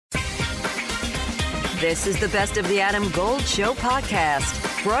This is the Best of the Adam Gold Show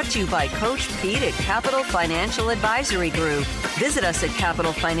podcast, brought to you by Coach Pete at Capital Financial Advisory Group. Visit us at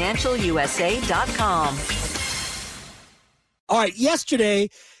capitalfinancialusa.com. All right, yesterday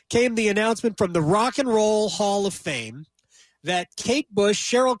came the announcement from the Rock and Roll Hall of Fame that Kate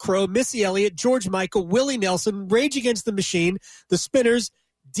Bush, Sheryl Crow, Missy Elliott, George Michael, Willie Nelson, Rage Against the Machine, The Spinners,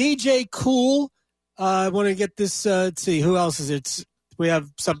 DJ Cool. I want to get this, let's see, who else is it? We have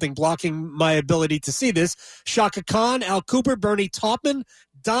something blocking my ability to see this. Shaka Khan, Al Cooper, Bernie Taupman,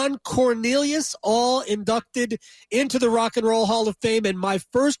 Don Cornelius, all inducted into the Rock and Roll Hall of Fame. And my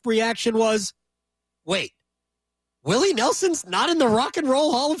first reaction was, wait, Willie Nelson's not in the Rock and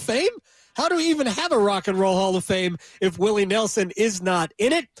Roll Hall of Fame? How do we even have a Rock and Roll Hall of Fame if Willie Nelson is not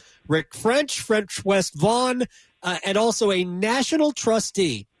in it? Rick French West Vaughn, and also a national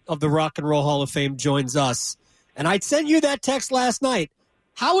trustee of the Rock and Roll Hall of Fame joins us. And I sent you that text last night.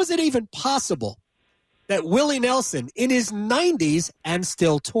 How is it even possible that Willie Nelson, in his 90s and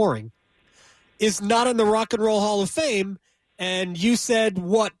still touring, is not in the Rock and Roll Hall of Fame? And you said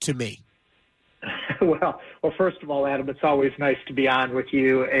what to me? Well, first of all, Adam, it's always nice to be on with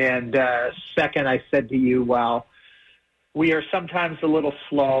you. And second, I said to you, well, we are sometimes a little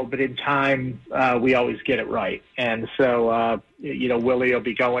slow, but in time, we always get it right. And so, Willie will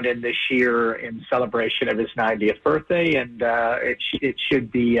be going in this year in celebration of his 90th birthday, and it should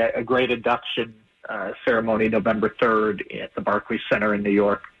be a great induction ceremony November 3rd at the Barclays Center in New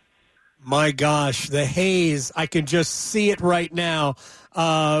York. My gosh, the haze. I can just see it right now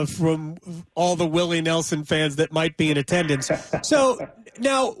from all the Willie Nelson fans that might be in attendance. So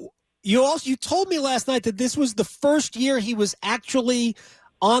now, you told me last night that this was the first year he was actually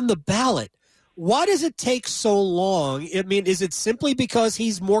on the ballot. Why does it take so long? I mean, is it simply because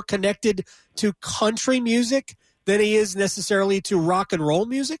he's more connected to country music than he is necessarily to rock and roll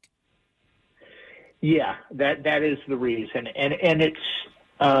music? Yeah, that is the reason. And it's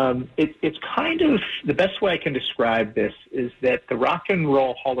kind of the best way I can describe this is that the Rock and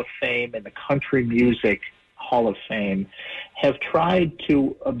Roll Hall of Fame and the Country Music Hall of Fame have tried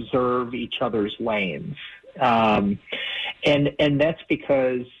to observe each other's lanes. And that's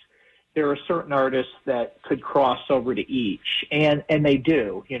because there are certain artists that could cross over to each, and they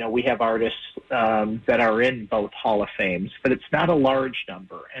do. We have artists that are in both Hall of Fames, but it's not a large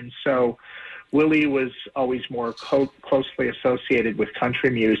number. And so Willie was always more closely associated with country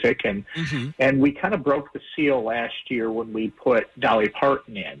music, and we kind of broke the seal last year when we put Dolly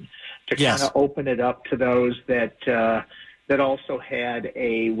Parton in to kind of open it up to those that also had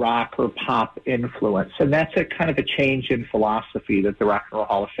a rock or pop influence. And that's a kind of a change in philosophy that the Rock and Roll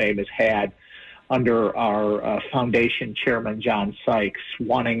Hall of Fame has had under our foundation chairman, John Sykes,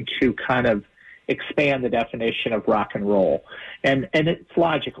 wanting to kind of expand the definition of rock and roll. And it's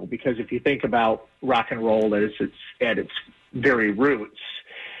logical, because if you think about rock and roll as at its very roots,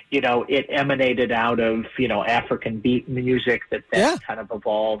 it emanated out of, African beat music that kind of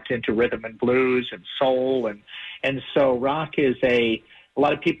evolved into rhythm and blues and soul. And so rock is a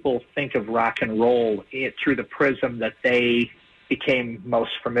lot of people think of rock and roll through the prism that they became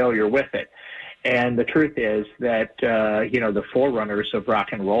most familiar with it. And the truth is that, the forerunners of rock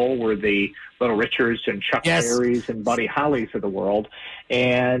and roll were the Little Richards and Chuck Berrys and Buddy Hollies of the world.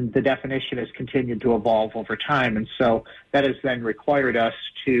 And the definition has continued to evolve over time. And so that has then required us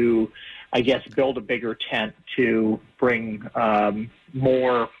to, I guess, build a bigger tent to bring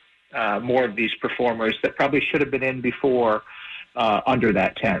more of these performers that probably should have been in before under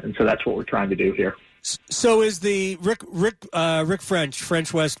that tent. And so that's what we're trying to do here. So is the Rick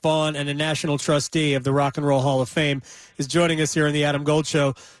French West Vaughn, and a national trustee of the Rock and Roll Hall of Fame, is joining us here in the Adam Gold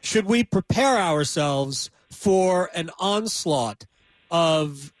Show. Should we prepare ourselves for an onslaught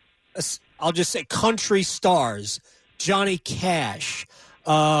of, I'll just say, country stars, Johnny Cash,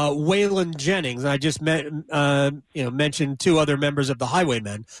 Waylon Jennings? I just mentioned two other members of the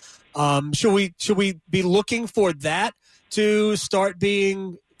Highwaymen. Should we be looking for that to start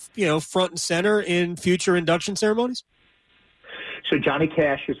being front and center in future induction ceremonies? So Johnny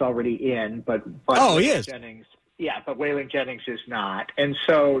Cash is already in, but he is. Jennings, but Waylon Jennings is not. And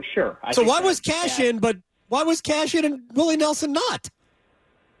so, sure. So why was Cash in, but why was Cash in and Willie Nelson not?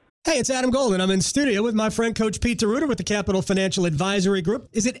 Hey, it's Adam Golden. I'm in studio with my friend Coach Pete DeRuiter with the Capital Financial Advisory Group.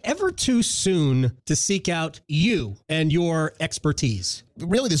 Is it ever too soon to seek out you and your expertise?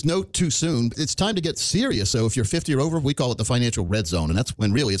 really, there's no too soon. It's time to get serious. So if you're 50 or over, we call it the financial red zone. And that's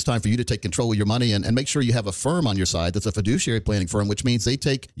when really it's time for you to take control of your money and make sure you have a firm on your side that's a fiduciary planning firm, which means they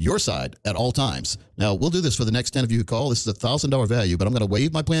take your side at all times. Now, we'll do this for the next 10 of you who call. This is a $1,000 value, but I'm going to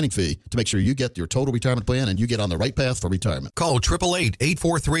waive my planning fee to make sure you get your total retirement plan and you get on the right path for retirement. Call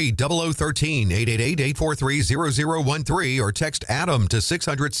 888-843-0013, 888-843-0013, or text Adam to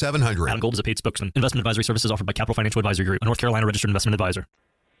 600-700. Adam Gold is a paid spokesman. Investment advisory services offered by Capital Financial Advisory Group, a North Carolina registered investment advisor.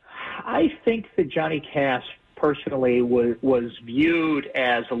 I think that Johnny Cash personally was viewed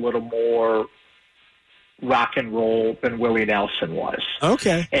as a little more rock and roll than Willie Nelson was.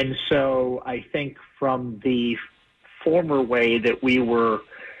 Okay. And so I think from the former way that we were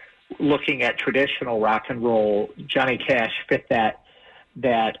looking at traditional rock and roll, Johnny Cash fit that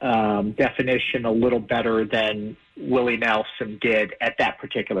definition a little better than Willie Nelson did at that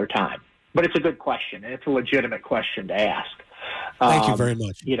particular time. But it's a good question, and it's a legitimate question to ask. Thank you very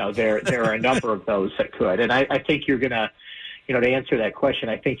much. There are a number of those that could. And I think you're going to, to answer that question,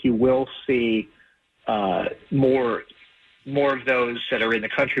 I think you will see more of those that are in the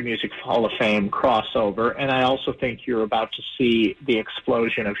Country Music Hall of Fame crossover. And I also think you're about to see the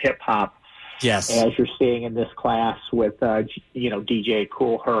explosion of hip-hop. Yes. As you're seeing in this class with, DJ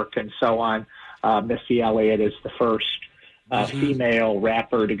Kool Herc and so on. Missy Elliott is the first female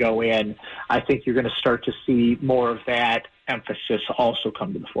rapper to go in. I think you're going to start to see more of that emphasis also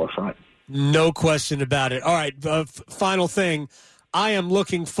come to the forefront. No question about it. All right, final thing. I am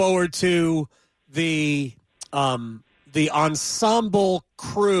looking forward to the ensemble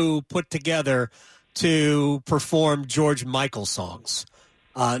crew put together to perform George Michael songs.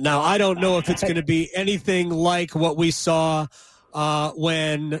 Now, I don't know if it's going to be anything like what we saw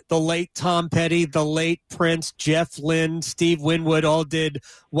when the late Tom Petty, the late Prince, Jeff Lynne, Steve Winwood all did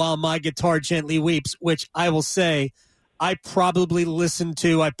While My Guitar Gently Weeps, which I will say I probably listen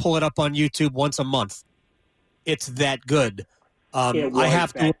to. I pull it up on YouTube once a month. It's that good. I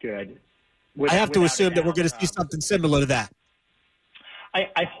have to assume that we're going to see something similar to that.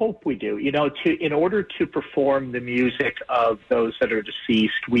 I hope we do. In order to perform the music of those that are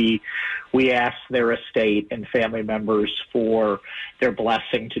deceased, we ask their estate and family members for their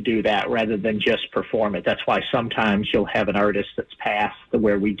blessing to do that rather than just perform it. That's why sometimes you'll have an artist that's passed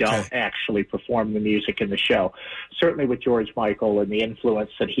where we don't actually perform the music in the show. Certainly with George Michael and the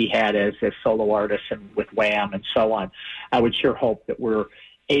influence that he had as a solo artist and with Wham and so on, I would sure hope that we're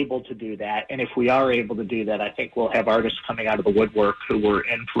able to do that. And if we are able to do that, I think we'll have artists coming out of the woodwork who were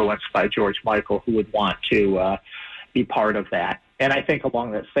influenced by George Michael who would want to be part of that. And I think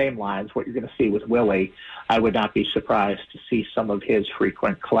along that same lines, what you're going to see with Willie, I would not be surprised to see some of his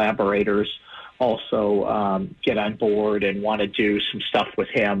frequent collaborators also get on board and want to do some stuff with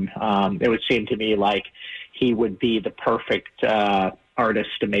him. It would seem to me like he would be the perfect artist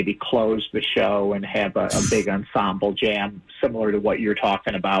to maybe close the show and have a big ensemble jam similar to what you're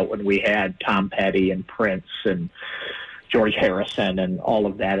talking about when we had Tom Petty and Prince and George Harrison and all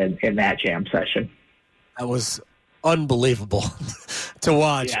of that in that jam session. That was unbelievable to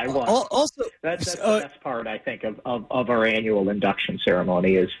watch. Yeah, it was. Also, that's the best part, I think, of our annual induction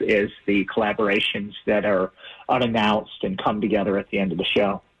ceremony is the collaborations that are unannounced and come together at the end of the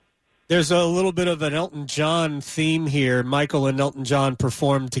show. There's a little bit of an Elton John theme here. Michael and Elton John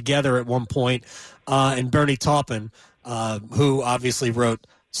performed together at one point, and Bernie Taupin, who obviously wrote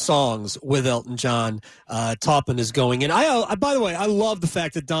songs with Elton John, Taupin is going in. By the way, I love the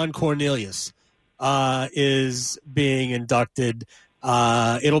fact that Don Cornelius is being inducted.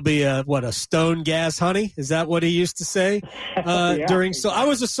 It'll be a stone gas honey? Is that what he used to say? So I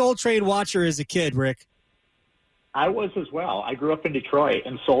was a Soul Train watcher as a kid, Rick. I was as well. I grew up in Detroit,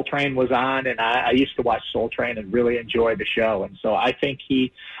 and Soul Train was on, and I used to watch Soul Train and really enjoy the show. And so I think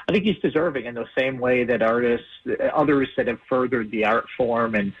he's deserving in the same way that others that have furthered the art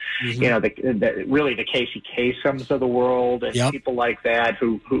form, and really the Casey Kasems of the world and people like that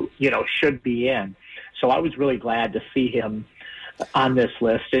who should be in. So I was really glad to see him on this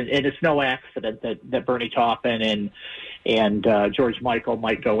list, and it's no accident that Bernie Taupin and George Michael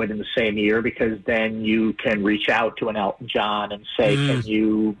might go in the same year, because then you can reach out to an Elton John and say, can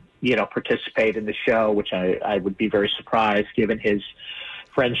you participate in the show, which I would be very surprised given his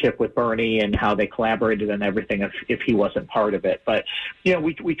friendship with Bernie and how they collaborated and everything if he wasn't part of it. But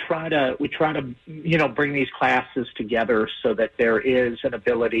we try to bring these classes together so that there is an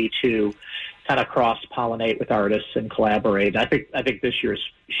ability to kind of cross-pollinate with artists and collaborate. I think this year's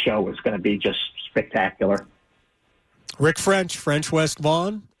show is going to be just spectacular. Rick French West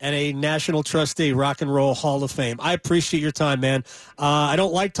Vaughn, and a National Trustee, Rock and Roll Hall of Fame. I appreciate your time, man. I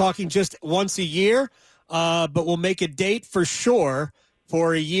don't like talking just once a year, but we'll make a date for sure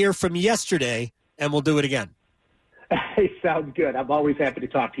for a year from yesterday, and we'll do it again. Sounds good. I'm always happy to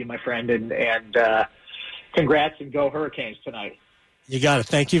talk to you, my friend, and congrats and go Hurricanes tonight. You got it.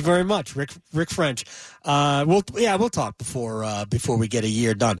 Thank you very much, Rick French. We'll talk before we get a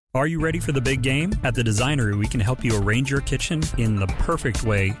year done. Are you ready for the big game? At The Designery, we can help you arrange your kitchen in the perfect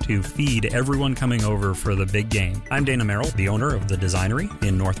way to feed everyone coming over for the big game. I'm Dana Merrill, the owner of The Designery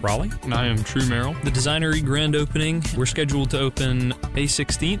in North Raleigh. And I am True Merrill. The Designery grand opening, we're scheduled to open May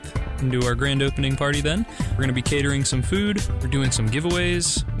 16th and do our grand opening party then. We're going to be catering some food. We're doing some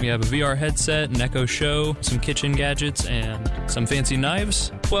giveaways. We have a VR headset, an Echo Show, some kitchen gadgets, and some fancy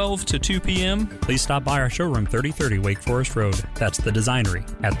knives. 12 to 2 p.m. Please stop by our showroom, 3030 Wake Forest Road. That's The Designery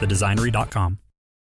at thedesignery.com.